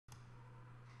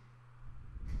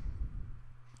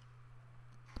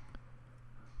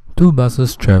Two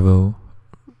buses travel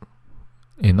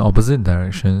in opposite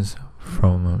directions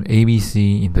from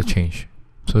ABC interchange.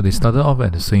 So they started off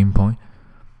at the same point.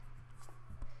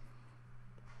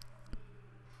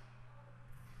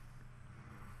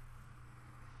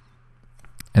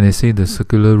 And they say the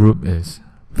circular route is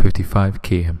 55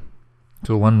 km.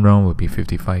 So one round will be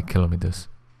 55 kilometers.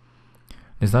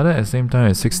 They started at the same time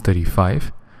at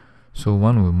 6:35. So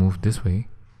one will move this way,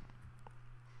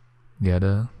 the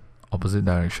other opposite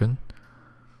direction,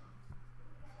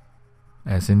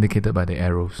 as indicated by the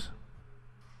arrows.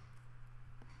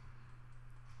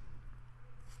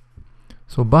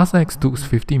 So bus X took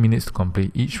 50 minutes to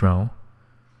complete each round.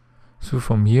 So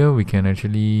from here we can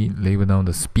actually label down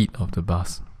the speed of the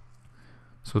bus.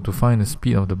 So to find the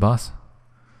speed of the bus,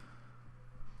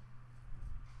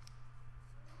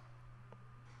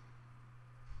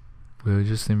 we'll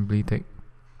just simply take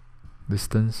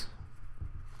distance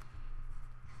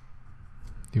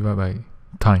divided by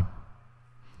time.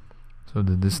 So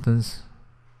the distance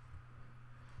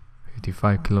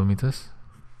 55 kilometers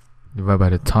divided by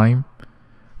the time.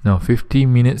 Now 50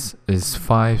 minutes is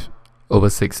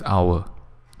 5/6 hour.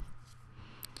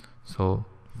 So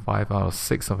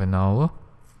 5/6 of an hour,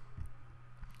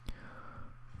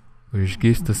 which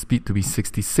gives the speed to be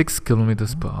 66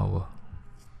 kilometers per hour.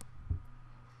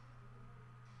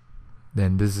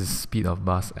 Then this is speed of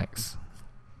bus X.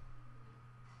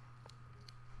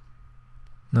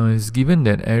 Now it's given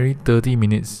that every 30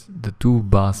 minutes the two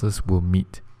buses will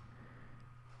meet.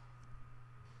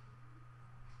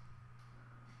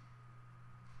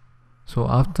 So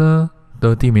after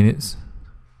 30 minutes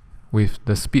with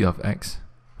the speed of X,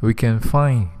 we can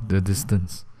find the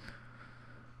distance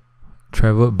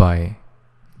traveled by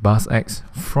bus X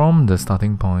from the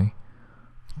starting point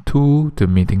to the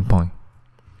meeting point.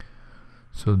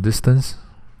 So distance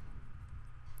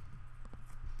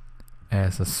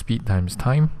as a speed times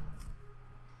time.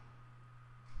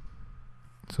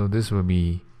 So this will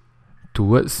be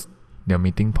towards their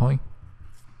meeting point.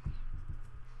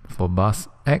 For bus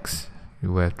X,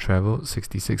 you will have traveled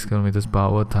 66 kilometers per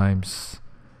hour times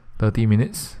 30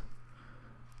 minutes,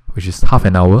 which is half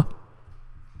an hour.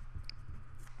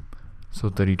 So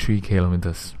 33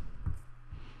 kilometers.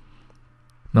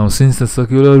 Now since the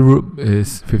circular route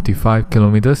is 55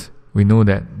 kilometers, we know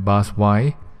that bus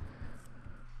Y,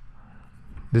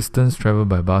 distance traveled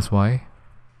by bus Y,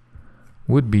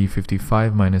 would be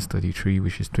 55 minus 33,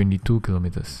 which is 22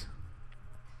 kilometers.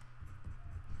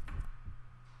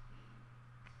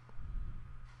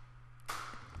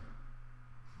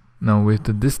 Now with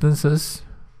the distances,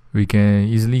 we can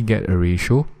easily get a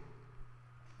ratio.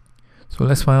 So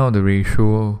let's find out the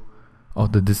ratio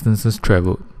of the distances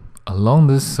traveled along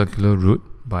this circular route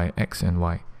by X and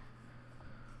Y.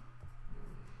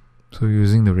 So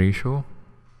using the ratio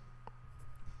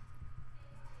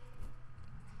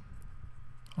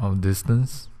of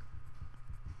distance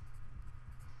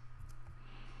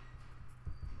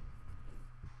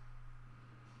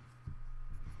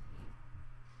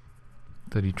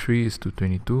 (33 is to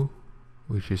 22),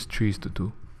 which is 3 is to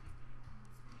 2.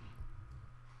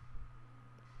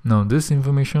 Now this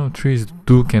information of 3 is to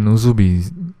 2 can also be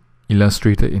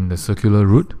illustrated in the circular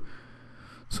route.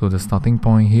 So the starting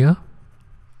point here.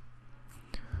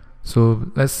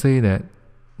 So let's say that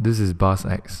this is bus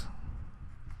X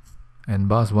and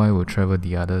bus Y will travel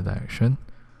the other direction.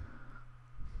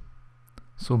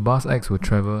 So bus X will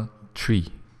travel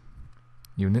 3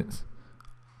 units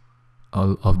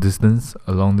of distance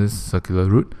along this circular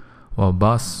route, while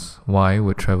bus Y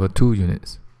will travel 2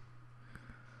 units.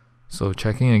 So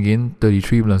checking again,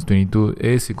 33 plus 22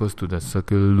 is equals to the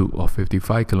circular loop of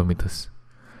 55 kilometers.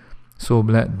 So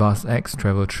let bus X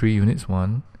travel 3 units,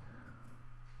 1,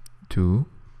 2,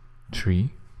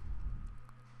 3.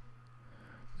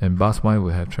 And bus Y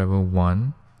will have traveled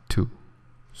 1, 2.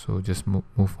 So just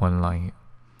move one line here.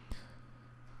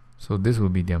 So this will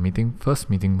be their first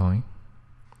meeting point.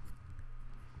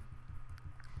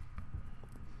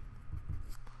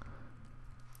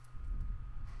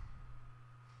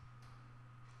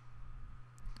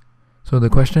 So the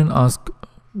question asks,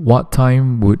 what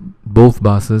time would both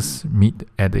buses meet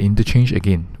at the interchange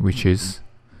again, which is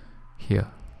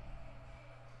here.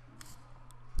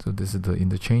 So this is the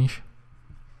interchange.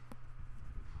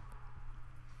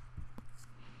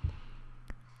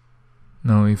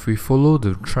 Now if we follow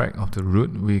the track of the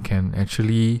route, we can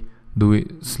actually do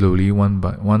it slowly, one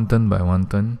turn by one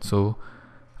turn. So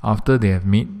after they have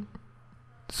met,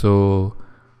 so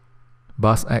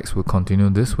bus X will continue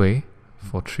this way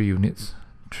for 3 units.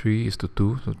 3 is to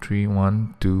 2, so 3,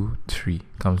 1, 2, 3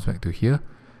 comes back to here.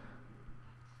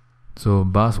 So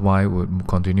bus Y would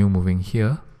continue moving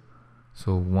here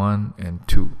So 1 and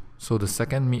 2. So the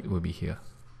second meet will be here.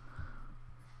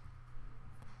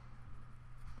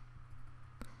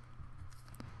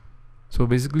 So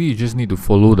basically you just need to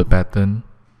follow the pattern,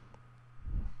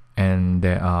 and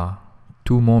there are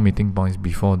 2 more meeting points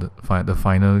before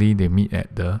finally they meet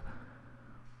at the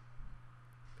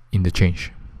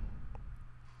interchange.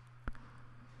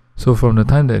 So from the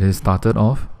time that it started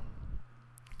off,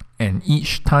 and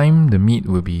each time the meet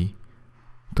will be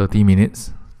 30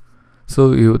 minutes.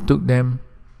 So it took them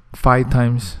 5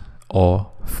 times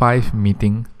or 5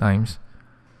 meeting times.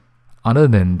 Other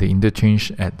than the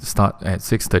interchange at the start at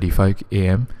 6:35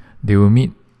 AM, they will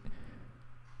meet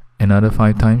another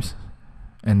 5 times,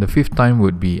 and the 5th time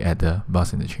would be at the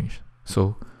bus interchange.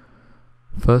 So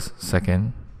first,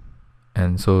 second,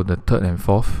 and so the 3rd and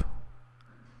 4th,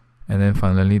 and then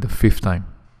finally the 5th time.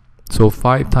 So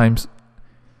 5 times.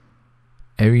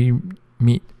 Every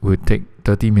meet would take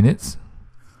 30 minutes.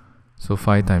 So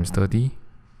 5 times 30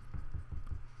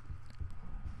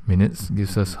 minutes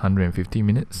gives us 150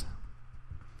 minutes.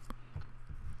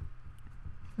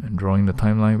 And drawing the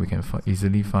timeline, we can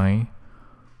easily find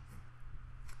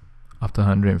after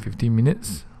 150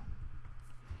 minutes,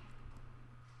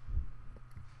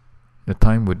 the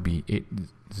time would be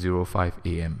 8:05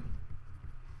 AM,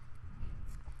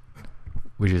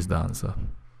 which is the answer.